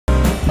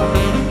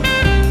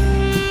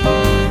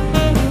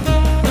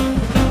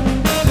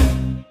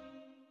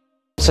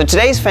So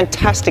today's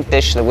fantastic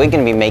dish that we're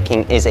going to be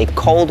making is a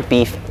cold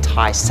beef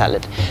Thai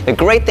salad. The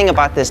great thing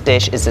about this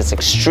dish is it's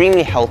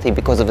extremely healthy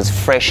because of its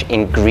fresh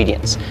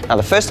ingredients. Now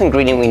the first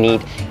ingredient we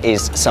need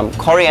is some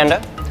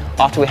coriander.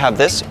 After we have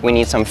this, we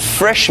need some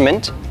fresh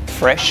mint,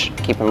 fresh,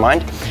 keep in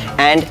mind,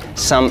 and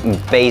some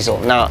basil.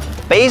 Now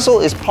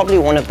basil is probably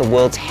one of the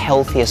world's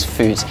healthiest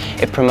foods.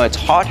 It promotes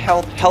heart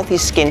health, healthy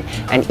skin,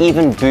 and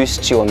even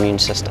boosts your immune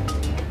system.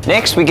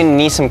 Next, we're going to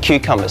need some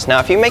cucumbers. Now,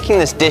 if you're making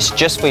this dish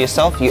just for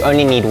yourself, you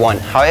only need one.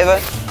 However,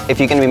 if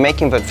you're going to be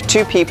making it for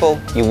 2 people,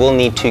 you will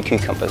need 2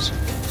 cucumbers.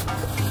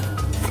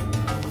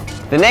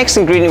 The next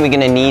ingredient we're going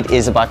to need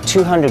is about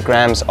 200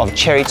 grams of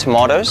cherry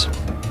tomatoes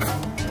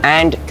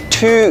and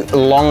 2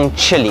 long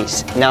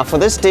chilies. Now, for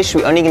this dish,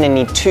 we're only going to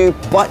need 2,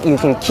 but you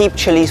can keep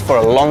chilies for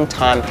a long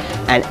time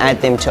and add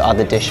them to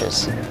other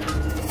dishes.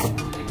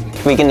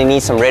 We're going to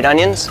need some red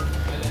onions.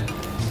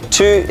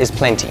 2 is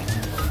plenty.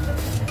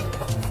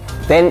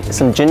 Then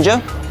some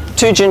ginger.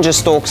 2 ginger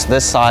stalks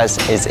this size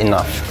is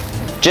enough.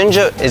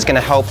 Ginger is going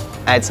to help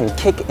add some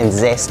kick and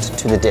zest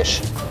to the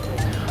dish.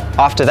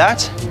 After that,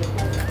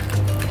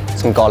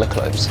 some garlic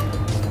cloves.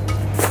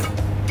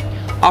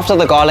 After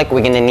the garlic,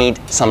 we're going to need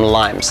some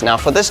limes. Now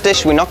for this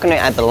dish, we're not going to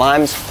add the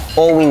limes.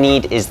 All we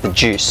need is the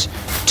juice.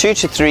 2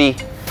 to 3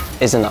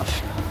 is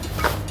enough.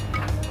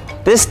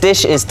 This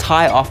dish is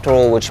Thai after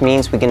all, which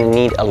means we're going to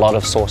need a lot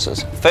of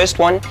sauces. First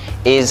one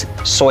is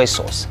soy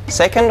sauce.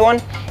 Second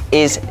one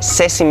is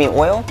sesame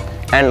oil.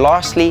 And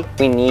lastly,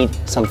 we need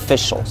some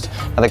fish sauce.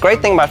 Now the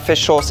great thing about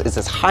fish sauce is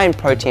it's high in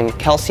protein,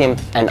 calcium,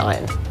 and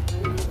iron.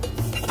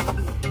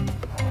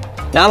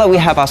 Now that we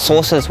have our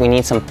sauces, we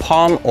need some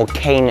palm or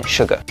cane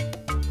sugar.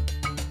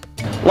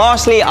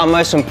 Lastly, our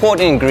most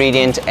important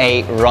ingredient,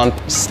 a rump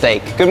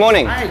steak. Good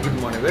morning. Hi, good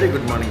morning. Very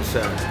good morning,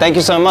 sir. Thank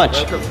you so much.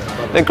 Welcome,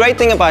 sir. The great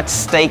thing about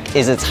steak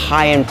is it's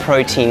high in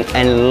protein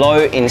and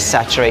low in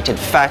saturated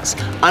fats,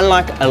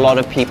 unlike a lot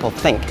of people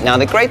think. Now,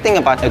 the great thing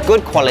about a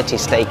good quality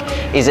steak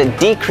is it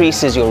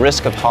decreases your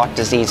risk of heart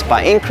disease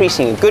by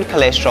increasing your good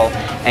cholesterol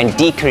and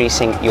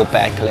decreasing your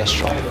bad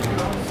cholesterol.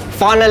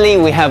 Finally,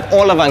 we have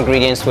all of our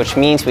ingredients, which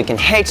means we can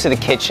head to the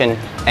kitchen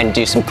and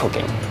do some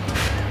cooking.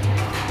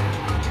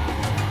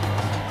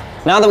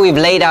 Now that we've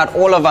laid out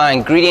all of our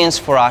ingredients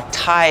for our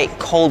Thai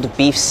cold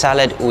beef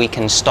salad, we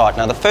can start.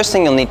 Now the first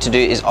thing you'll need to do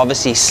is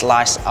obviously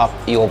slice up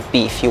your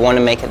beef. You want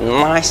to make it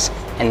nice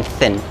and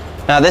thin.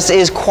 Now this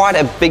is quite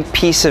a big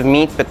piece of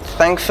meat, but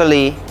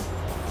thankfully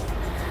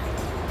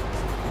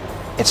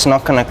it's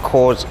not going to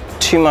cause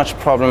too much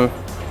problem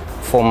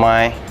for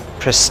my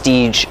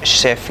Prestige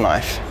chef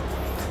knife.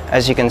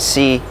 As you can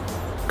see,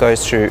 it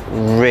goes through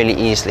really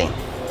easily.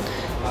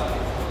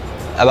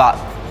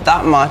 About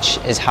that much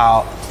is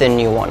how thin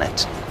you want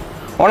it.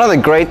 One of the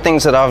great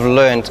things that I've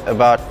learned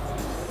about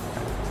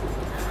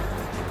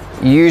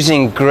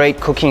using great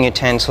cooking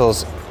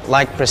utensils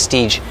like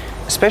Prestige,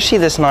 especially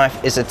this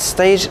knife, is it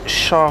stays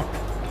sharp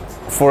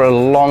for a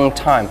long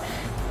time.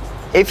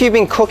 If you've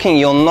been cooking,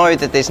 you'll know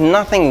that there's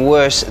nothing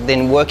worse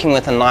than working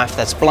with a knife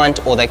that's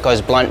blunt or that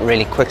goes blunt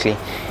really quickly.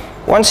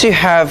 Once you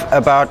have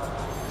about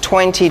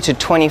 20 to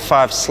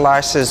 25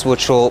 slices,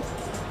 which will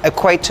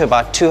equate to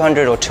about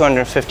 200 or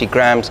 250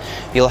 grams,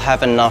 you'll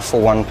have enough for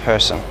one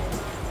person.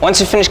 Once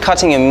you finish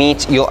cutting your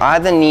meat, you'll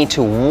either need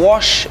to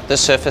wash the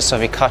surface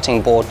of your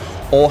cutting board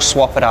or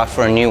swap it out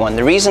for a new one.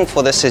 The reason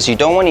for this is you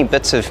don't want any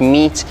bits of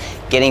meat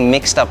getting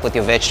mixed up with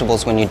your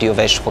vegetables when you do your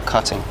vegetable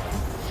cutting.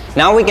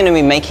 Now we're going to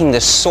be making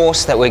the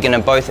sauce that we're going to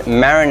both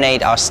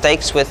marinate our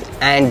steaks with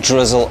and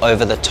drizzle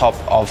over the top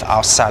of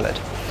our salad.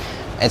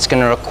 It's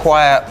going to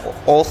require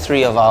all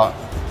 3 of our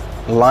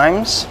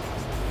limes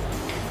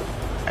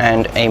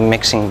and a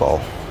mixing bowl.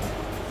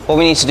 What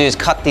we need to do is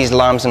cut these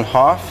limes in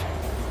half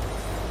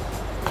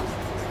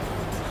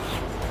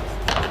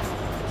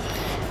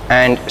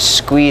and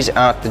squeeze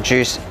out the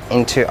juice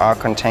into our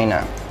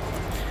container.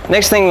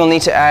 Next thing we'll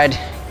need to add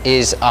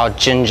is our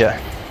ginger.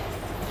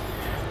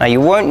 Now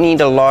you won't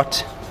need a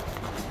lot,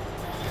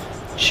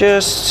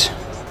 just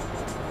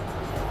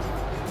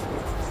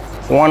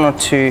 1 or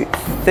 2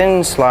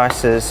 thin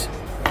slices,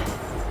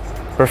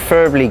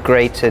 preferably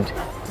grated,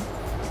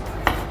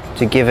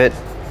 to give it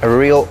a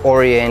real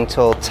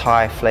oriental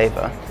Thai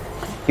flavor.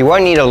 You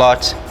won't need a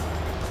lot.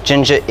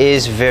 Ginger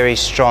is very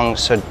strong,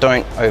 so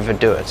don't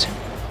overdo it.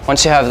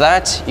 Once you have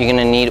that, you're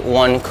going to need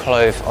 1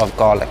 clove of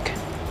garlic.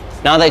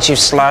 Now that you've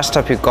sliced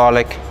up your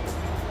garlic,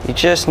 you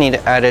just need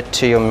to add it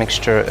to your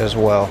mixture as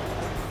well.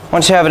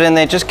 Once you have it in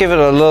there, just give it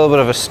a little bit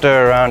of a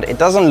stir around. It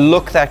doesn't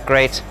look that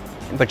great,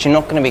 but you're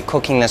not going to be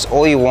cooking this.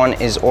 All you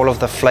want is all of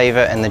the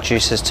flavor and the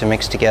juices to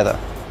mix together.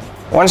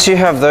 Once you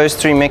have those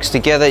 3 mixed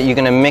together, you're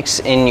going to mix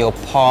in your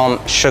palm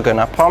sugar.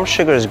 Now palm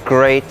sugar is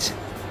great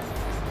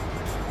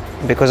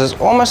because it's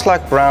almost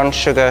like brown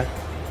sugar,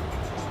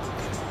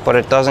 but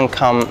it doesn't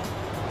come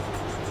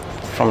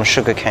from a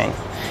sugar cane.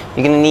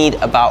 You're going to need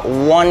about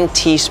 1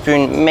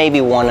 teaspoon, maybe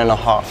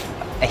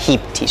 1.5, a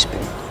heap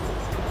teaspoon.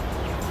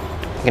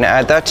 You're going to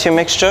add that to your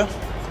mixture.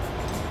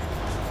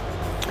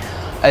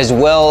 as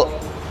well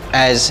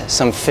as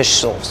some fish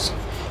sauce.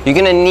 You're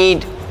gonna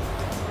need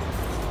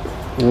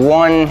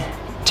 1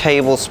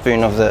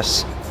 tablespoon of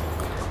this.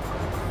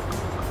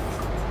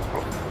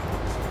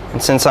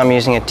 And since I'm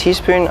using a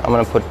teaspoon, I'm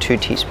gonna put 2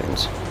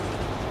 teaspoons.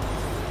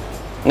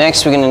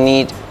 Next, we're gonna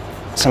need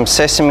some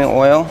sesame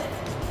oil.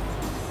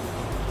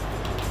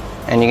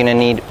 And you're gonna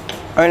need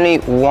only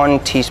 1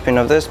 teaspoon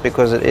of this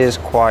because it is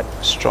quite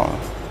strong.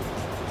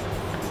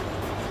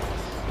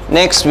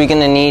 Next, we're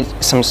gonna need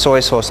some soy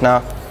sauce.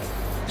 Now,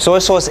 soy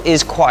sauce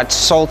is quite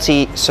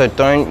salty, so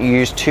don't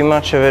use too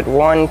much of it.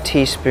 1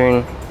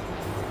 teaspoon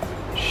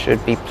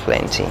should be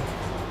plenty.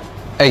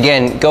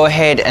 Again, go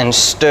ahead and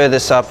stir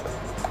this up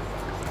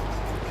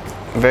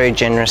very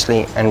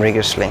generously and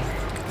rigorously.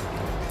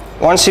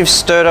 Once you've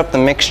stirred up the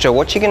mixture,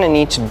 what you're gonna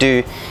need to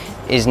do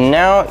is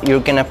now you're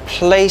gonna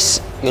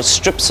place your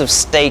strips of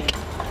steak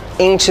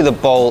into the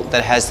bowl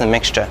that has the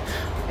mixture.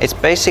 It's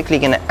basically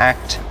gonna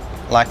act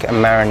like a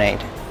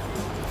marinade.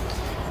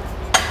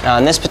 Now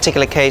in this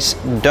particular case,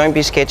 don't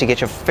be scared to get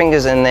your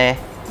fingers in there.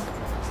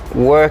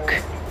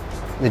 Work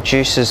the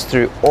juices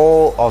through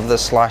all of the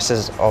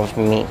slices of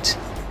meat.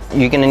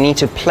 You're gonna need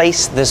to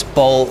place this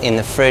bowl in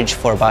the fridge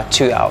for about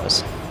 2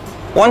 hours.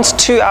 Once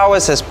 2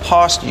 hours has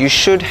passed, you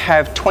should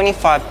have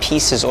 25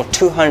 pieces or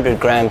 200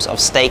 grams of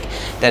steak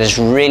that is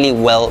really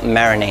well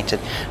marinated.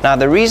 Now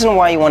the reason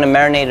why you want to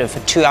marinate it for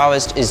 2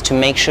 hours is to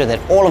make sure that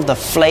all of the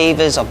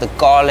flavors of the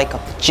garlic, of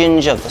the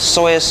ginger, of the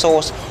soy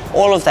sauce,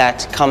 all of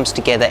that comes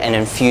together and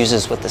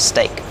infuses with the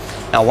steak.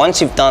 Now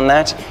once you've done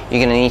that, you're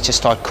going to need to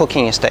start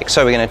cooking your steak.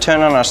 So we're going to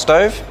turn on our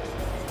stove.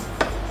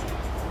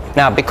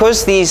 Now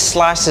because these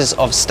slices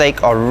of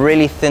steak are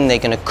really thin, they're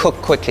going to cook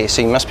quickly,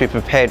 so you must be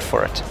prepared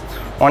for it.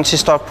 Once you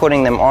start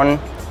putting them on,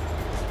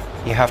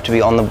 you have to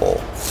be on the ball.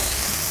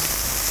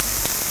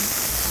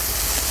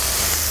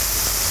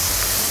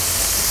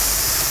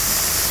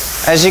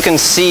 As you can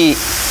see,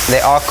 they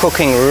are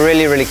cooking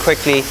really, really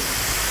quickly.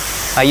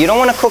 You don't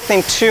want to cook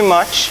them too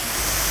much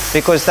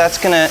because that's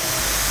going to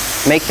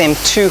make them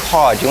too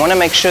hard. You want to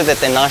make sure that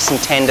they're nice and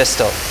tender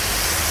still.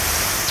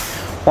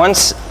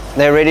 Once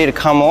they're ready to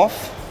come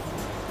off,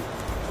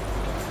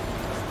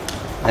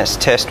 let's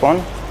test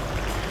one.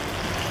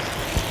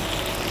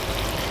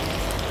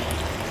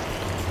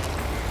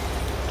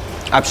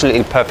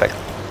 Absolutely perfect.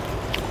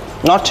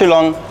 Not too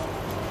long,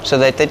 so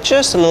that they're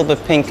just a little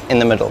bit pink in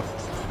the middle.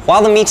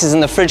 While the meat is in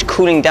the fridge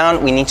cooling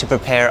down, we need to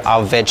prepare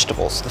our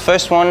vegetables. The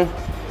first one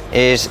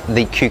is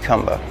the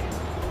cucumber.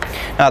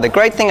 Now the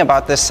great thing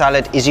about this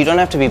salad is you don't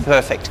have to be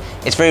perfect.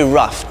 It's very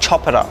rough.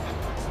 Chop it up.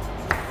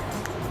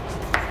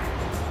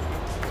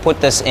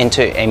 Put this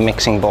into a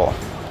mixing bowl.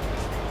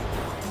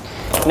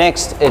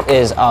 Next, it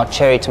is our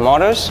cherry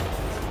tomatoes.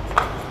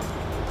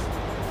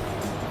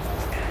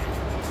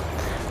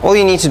 All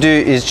you need to do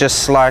is just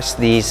slice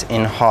these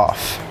in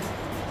half.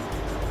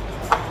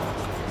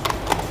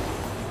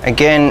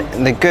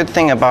 Again, the good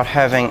thing about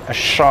having a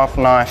sharp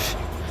knife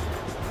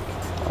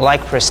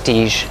like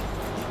Prestige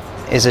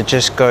is it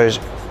just goes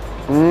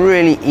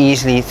really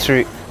easily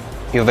through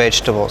your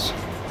vegetables.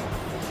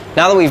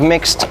 Now that we've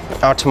mixed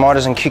our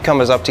tomatoes and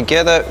cucumbers up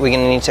together, we're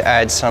going to need to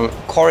add some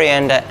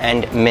coriander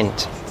and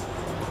mint.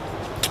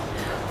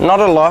 Not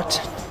a lot.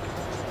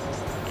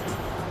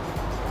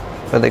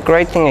 But the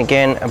great thing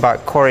again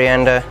about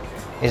coriander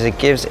is it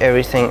gives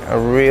everything a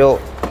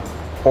real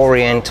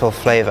oriental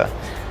flavor.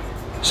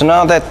 So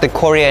now that the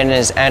coriander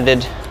is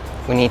added,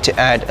 we need to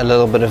add a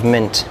little bit of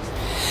mint.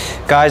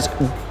 Guys,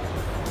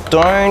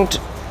 don't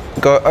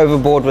go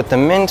overboard with the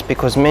mint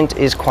because mint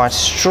is quite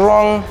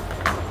strong.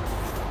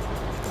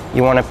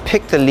 You want to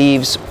pick the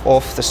leaves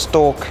off the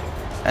stalk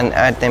and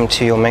add them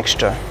to your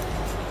mixture.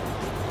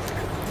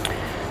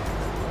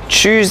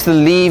 Choose the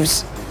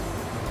leaves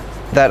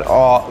that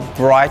are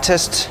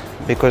brightest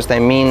because they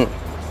mean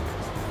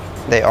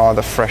they are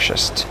the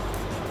freshest.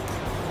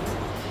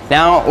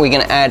 Now we're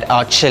going to add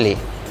our chilies,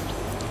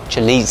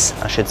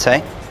 I should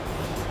say.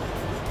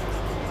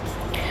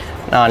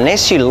 Now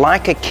unless you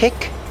like a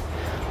kick,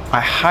 I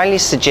highly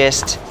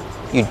suggest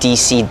you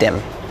de-seed them.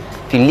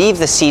 If you leave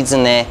the seeds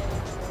in there,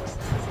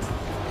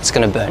 it's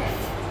going to burn.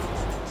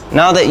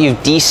 Now that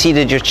you've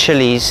de-seeded your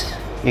chilies,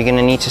 you're going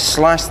to need to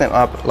slice them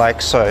up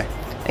like so.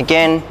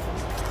 Again,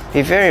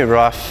 be very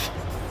rough.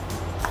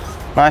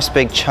 Nice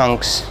big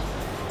chunks,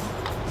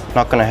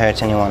 not going to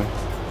hurt anyone.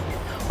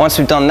 Once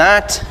we've done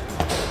that,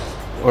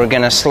 we're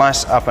going to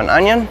slice up an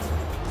onion.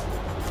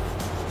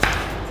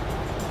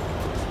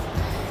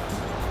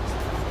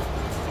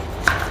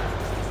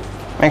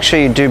 Make sure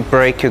you do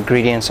break your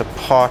ingredients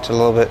apart a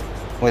little bit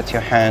with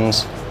your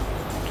hands.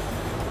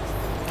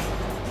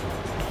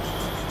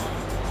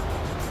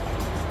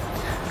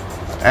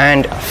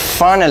 And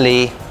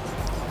finally,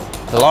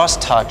 the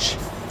last touch,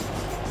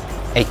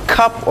 a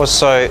cup or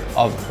so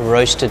of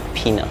roasted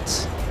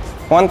peanuts.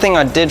 One thing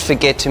I did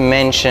forget to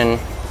mention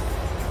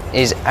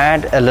is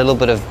add a little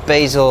bit of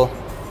basil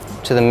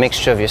to the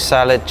mixture of your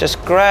salad.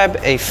 Just grab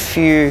a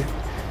few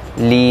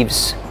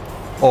leaves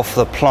off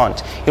the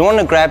plant. You don't want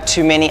to grab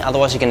too many,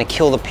 otherwise you're going to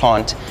kill the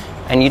plant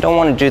And you don't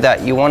want to do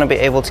that. You want to be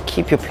able to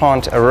keep your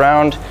plant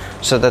around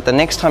so that the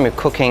next time you're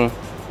cooking,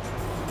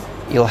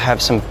 you'll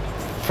have some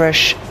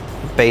fresh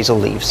basil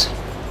leaves.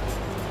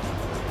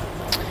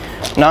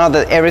 Now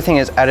that everything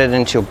is added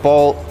into your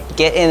bowl,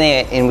 get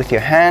in with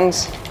your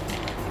hands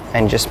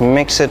and just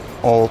mix it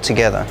all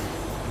together.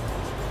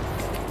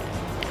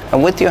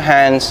 And with your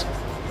hands,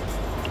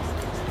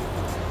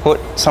 put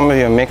some of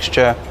your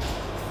mixture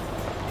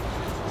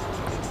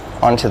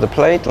onto the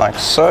plate like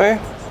so.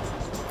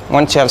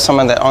 Once you have some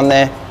of that on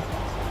there,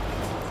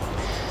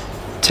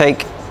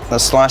 take the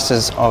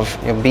slices of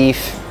your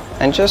beef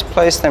and just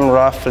place them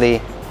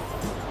roughly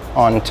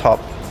on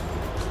top.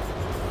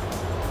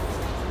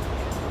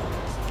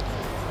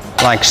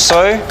 Like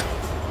so.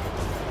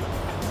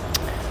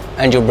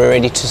 And you'll be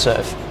ready to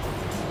serve.